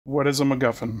What is a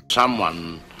MacGuffin?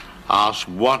 Someone asked,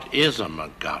 what is a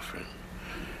MacGuffin?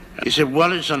 He said,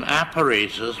 well, it's an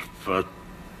apparatus for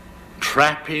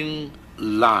trapping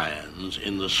lions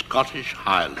in the Scottish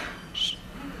Highlands.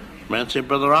 Man said,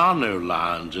 but there are no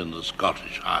lions in the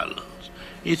Scottish Highlands.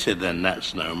 He said, then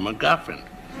that's no MacGuffin.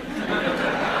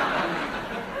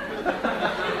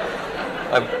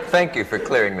 Thank you for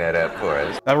clearing that up for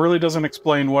us. That really doesn't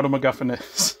explain what a MacGuffin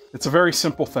is. It's a very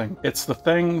simple thing. It's the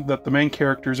thing that the main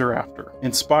characters are after.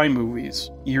 In spy movies,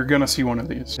 you're gonna see one of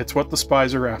these. It's what the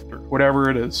spies are after, whatever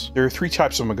it is. There are 3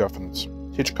 types of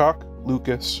MacGuffins: Hitchcock,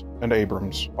 Lucas, and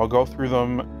Abrams. I'll go through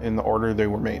them in the order they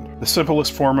were made. The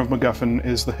simplest form of MacGuffin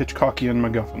is the Hitchcockian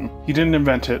MacGuffin. He didn't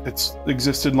invent it. It's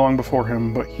existed long before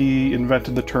him, but he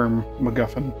invented the term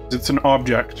MacGuffin. It's an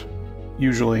object,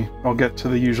 usually. I'll get to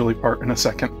the usually part in a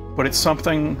second. But it's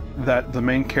something that the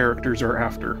main characters are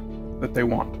after, that they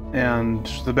want. And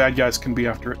the bad guys can be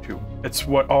after it too. It's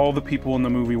what all the people in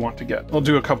the movie want to get. I'll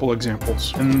do a couple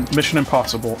examples. In Mission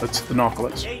Impossible, it's the NOC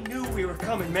List. They knew we were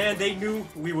coming, man. They knew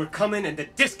we were coming, and the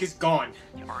disc is gone.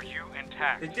 Are you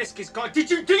intact? The disc is gone. Do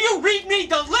you read me?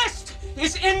 The list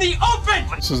is in the oven!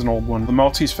 This is an old one. The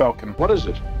Maltese Falcon. What is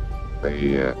it?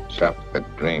 The stuff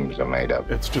that dreams are made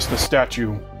of. It's just a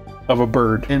statue of a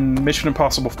bird. In Mission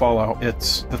Impossible Fallout,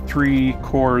 it's the 3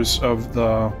 cores of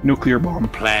the nuclear bomb.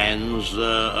 Plans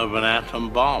of an atom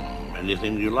bomb.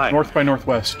 Anything you like. North by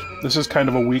Northwest. This is kind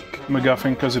of a weak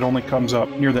MacGuffin because it only comes up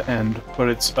near the end, but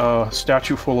it's a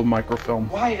statue full of microfilm.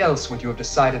 Why else would you have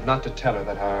decided not to tell her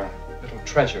that our little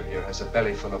treasure here has a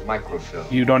belly full of microfilm?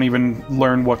 You don't even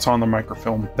learn what's on the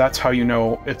microfilm. That's how you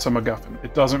know it's a MacGuffin.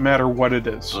 It doesn't matter what it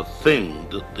is. The thing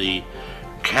that the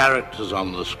characters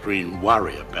on the screen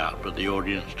worry about, but the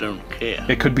audience don't care.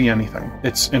 It could be anything.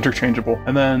 It's interchangeable.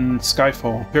 And then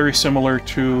Skyfall, very similar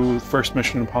to the first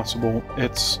Mission Impossible.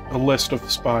 It's a list of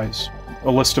spies,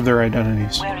 a list of their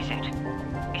identities. Where is it?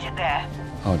 Is it there?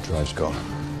 Hard drive's gone.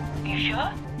 Are you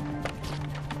sure?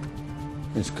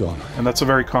 It's gone. And that's a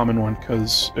very common one,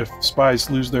 because if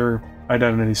spies lose their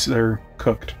identities, they're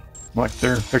cooked. Like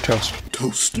they're toast.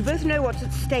 Toast. You both know what's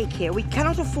at stake here. We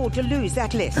cannot afford to lose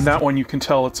that list. And that one you can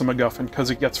tell it's a MacGuffin because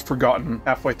it gets forgotten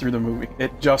halfway through the movie.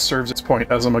 It just serves its point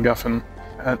as a MacGuffin.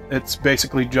 It's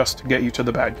basically just to get you to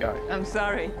the bad guy. I'm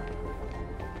sorry.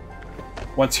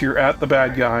 Once you're at the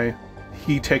bad guy,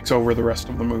 he takes over the rest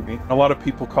of the movie. A lot of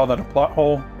people call that a plot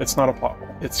hole. It's not a plot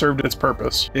hole. It served its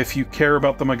purpose. If you care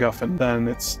about the MacGuffin, then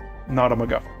it's not a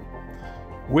MacGuffin.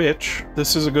 Which,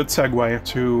 this is a good segue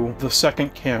to the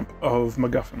second camp of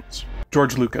MacGuffins.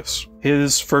 George Lucas.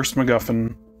 His first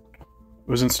MacGuffin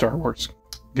was in Star Wars.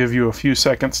 Give you a few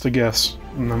seconds to guess,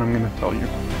 and then I'm going to tell you.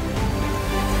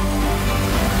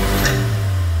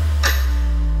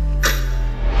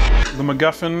 The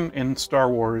MacGuffin in Star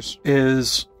Wars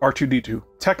is R2-D2.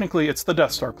 Technically, it's the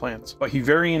Death Star plans, but he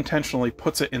very intentionally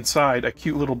puts it inside a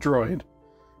cute little droid,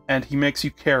 and he makes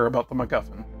you care about the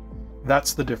MacGuffin.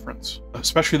 That's the difference.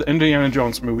 Especially the Indiana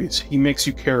Jones movies, he makes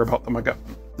you care about the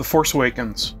MacGuffin. The Force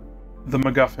Awakens, the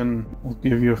MacGuffin, will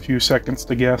give you a few seconds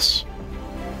to guess.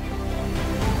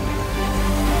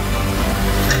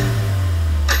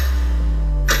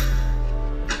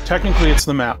 Technically it's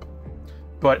the map,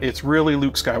 but it's really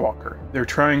Luke Skywalker. They're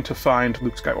trying to find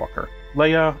Luke Skywalker.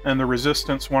 Leia and the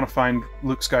Resistance want to find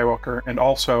Luke Skywalker, and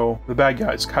also the bad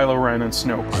guys, Kylo Ren and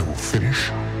Snoke. I will finish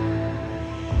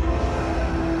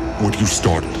what you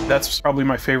started. That's probably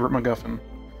my favorite MacGuffin,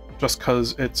 just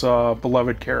because it's a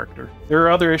beloved character. There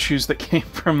are other issues that came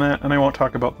from that, and I won't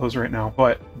talk about those right now,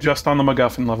 but just on the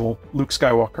MacGuffin level, Luke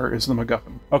Skywalker is the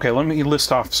MacGuffin. Okay, let me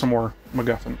list off some more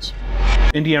MacGuffins.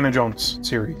 Indiana Jones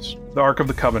series, the Ark of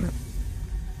the Covenant.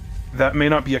 That may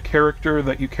not be a character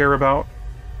that you care about,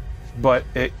 but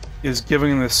it is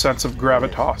giving this sense of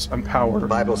gravitas and power. The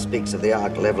Bible speaks of the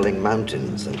Ark leveling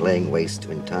mountains and laying waste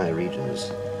to entire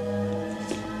regions.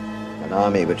 An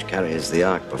army which carries the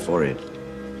Ark before it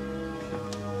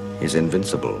is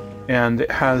invincible. And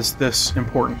it has this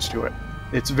importance to it.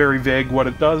 It's very vague what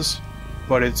it does,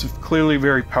 but it's clearly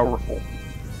very powerful.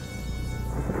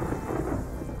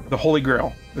 The Holy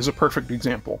Grail is a perfect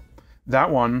example. That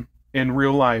one, in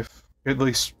real life, at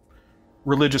least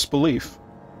religious belief,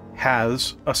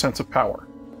 has a sense of power.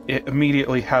 It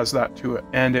immediately has that to it,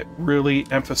 and it really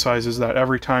emphasizes that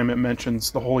every time it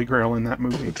mentions the Holy Grail in that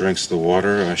movie. Who drinks the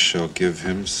water I shall give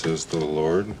him, says the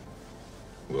Lord,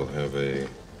 will have a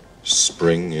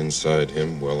spring inside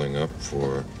him welling up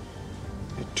for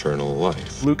eternal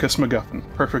life. Lucas MacGuffin,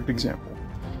 perfect example.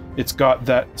 It's got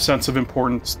that sense of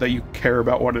importance that you care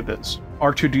about what it is.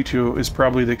 R2-D2 is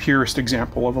probably the purest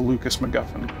example of a Lucas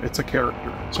MacGuffin. It's a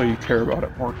character, so you care about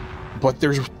it more. But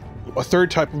there's A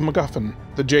third type of MacGuffin,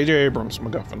 the J.J. Abrams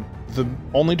MacGuffin. The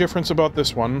only difference about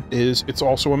this one is it's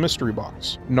also a mystery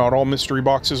box. Not all mystery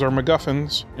boxes are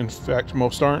MacGuffins, in fact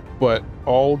most aren't, but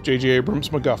all J.J. Abrams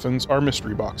MacGuffins are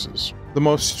mystery boxes. The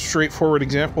most straightforward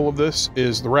example of this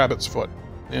is the rabbit's foot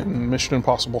in Mission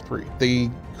Impossible 3. They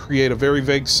create a very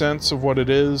vague sense of what it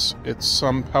is. It's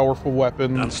some powerful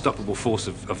weapon. An unstoppable force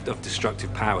of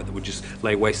destructive power that would just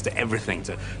lay waste to everything,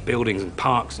 to buildings and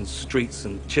parks and streets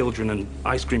and children and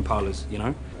ice cream parlors, you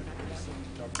know?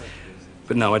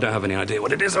 But no, I don't have any idea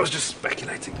what it is. I was just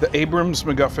speculating. The Abrams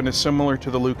MacGuffin is similar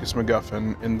to the Lucas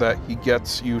MacGuffin in that he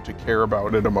gets you to care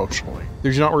about it emotionally.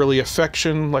 There's not really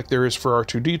affection like there is for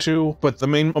R2-D2, but the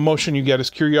main emotion you get is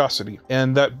curiosity.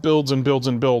 And that builds and builds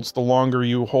and builds the longer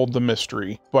you hold the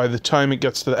mystery. By the time it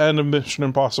gets to the end of Mission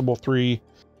Impossible 3,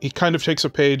 he kind of takes a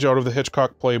page out of the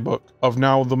Hitchcock playbook of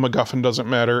now the MacGuffin doesn't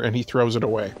matter and he throws it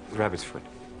away. The rabbit's foot.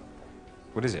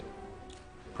 What is it?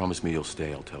 Promise me you'll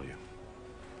stay, I'll tell you.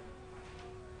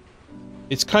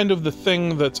 It's kind of the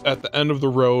thing that's at the end of the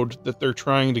road that they're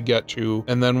trying to get to,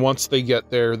 and then once they get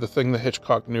there, the thing that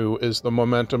Hitchcock knew is the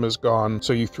momentum is gone,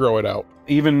 so you throw it out.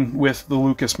 Even with the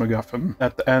Lucas MacGuffin,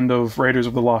 at the end of Raiders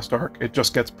of the Lost Ark, it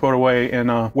just gets put away in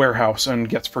a warehouse and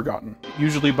gets forgotten.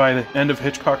 Usually by the end of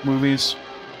Hitchcock movies,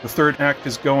 the third act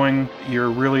is going, you're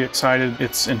really excited,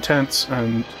 it's intense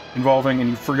and involving,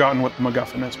 and you've forgotten what the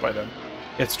MacGuffin is by then.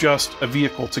 It's just a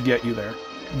vehicle to get you there.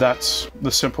 That's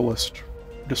the simplest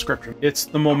description. It's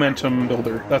the momentum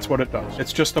builder. That's what it does.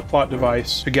 It's just a plot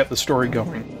device to get the story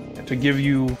going, and to give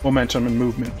you momentum and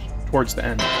movement towards the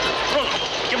end.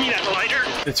 Give me that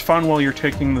lighter! It's fun while you're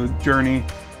taking the journey,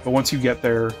 but once you get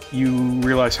there, you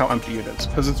realize how empty it is,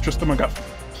 because it's just a MacGuffin.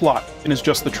 Plot, and it's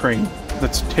just the train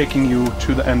that's taking you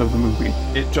to the end of the movie.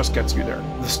 It just gets you there.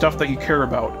 The stuff that you care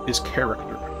about is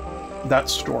character.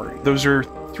 That's story. Those are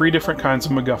 3 different kinds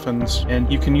of MacGuffins,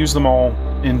 and you can use them all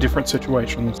in different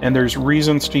situations, and there's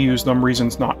reasons to use them,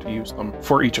 reasons not to use them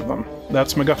for each of them.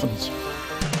 That's MacGuffins.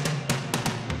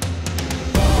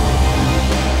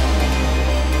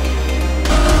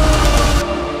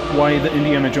 Why the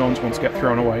Indiana Jones ones get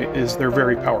thrown away is they're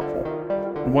very powerful.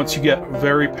 Once you get a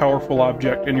very powerful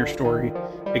object in your story,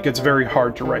 it gets very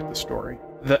hard to write the story.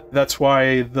 That's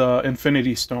why the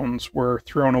Infinity Stones were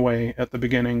thrown away at the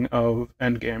beginning of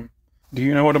Endgame. Do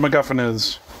you know what a MacGuffin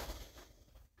is?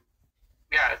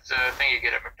 Yeah, it's a thing you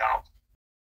get at McDonald's.